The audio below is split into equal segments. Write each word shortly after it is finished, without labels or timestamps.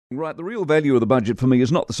Right, the real value of the budget for me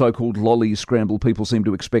is not the so-called lolly scramble people seem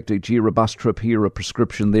to expect each year, a bus trip here, a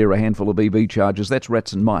prescription there, a handful of EV charges. That's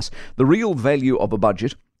rats and mice. The real value of a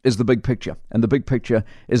budget is the big picture, and the big picture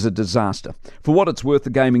is a disaster. For what it's worth, the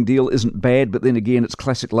gaming deal isn't bad, but then again, it's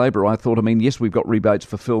classic Labour. I thought, yes, we've got rebates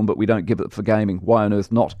for film, but we don't give it for gaming. Why on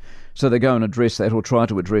earth not? So they go and address that, or try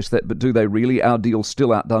to address that, but do they really? Our deal's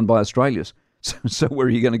still outdone by Australia's. So where are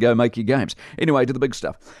you going to go make your games? Anyway, to the big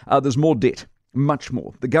stuff. There's more debt. Much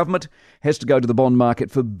more. The government has to go to the bond market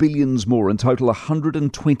for billions more, in total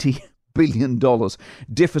 $120 billion.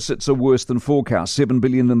 Deficits are worse than forecast. $7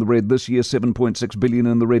 billion in the red this year, $7.6 billion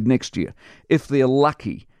in the red next year. If they're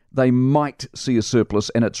lucky, they might see a surplus,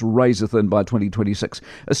 and it's razor thin by 2026.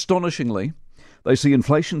 Astonishingly, they see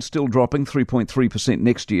inflation still dropping 3.3%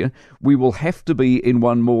 next year. We will have to be in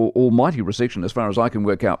one more almighty recession, as far as I can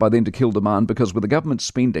work out, by then to kill demand, because with the government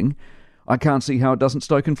spending, I can't see how it doesn't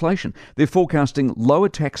stoke inflation. They're forecasting lower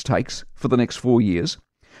tax takes for the next 4 years.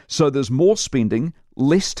 So there's more spending,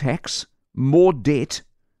 less tax, more debt.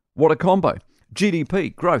 What a combo.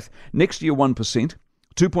 GDP growth. Next year, 1%.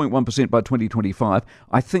 2.1% by 2025.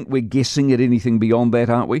 I think we're guessing at anything beyond that,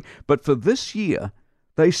 aren't we? But for this year,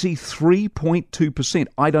 they see 3.2%.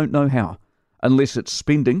 I don't know how, unless it's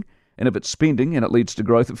spending. And if it's spending and it leads to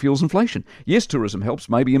growth, it fuels inflation. Yes, tourism helps.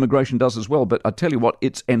 Maybe immigration does as well. But I tell you what,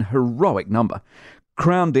 it's an heroic number.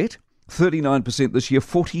 Crown debt, 39% this year,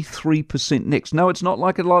 43% next. No, it's not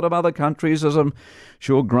like a lot of other countries, as I'm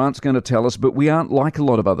sure Grant's going to tell us, but we aren't like a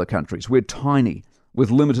lot of other countries. We're tiny, with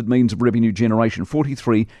limited means of revenue generation.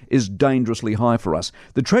 43 is dangerously high for us.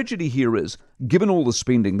 The tragedy here is, given all the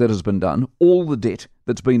spending that has been done, all the debt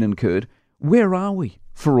that's been incurred, where are we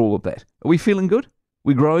for all of that? Are we feeling good?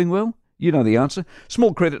 We growing well? You know the answer.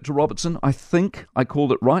 Small credit to Robertson. I think I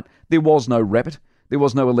called it right. There was no rabbit. There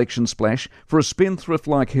was no election splash. For a spendthrift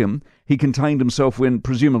like him, he contained himself when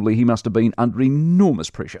presumably he must have been under enormous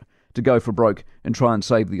pressure to go for broke and try and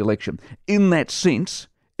save the election. In that sense,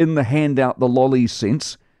 in the handout the lolly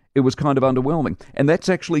sense, it was kind of underwhelming. And that's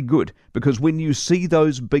actually good, because when you see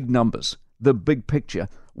those big numbers, the big picture,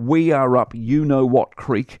 we are up you-know-what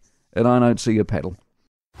creek, and I don't see a paddle.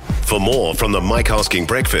 For more from the Mike Hosking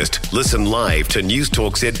Breakfast, listen live to News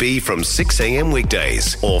Talk ZB from 6 a.m.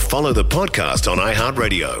 weekdays, or follow the podcast on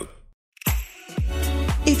iHeartRadio.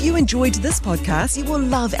 If you enjoyed this podcast, you will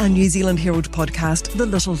love our New Zealand Herald podcast, The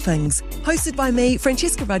Little Things, hosted by me,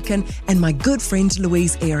 Francesca Rudkin, and my good friend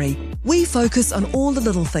Louise Airy. We focus on all the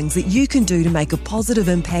little things that you can do to make a positive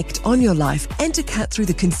impact on your life and to cut through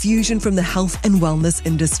the confusion from the health and wellness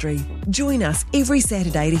industry. Join us every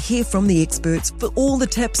Saturday to hear from the experts for all the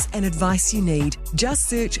tips and advice you need. Just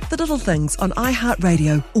search The Little Things on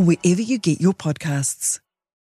iHeartRadio or wherever you get your podcasts.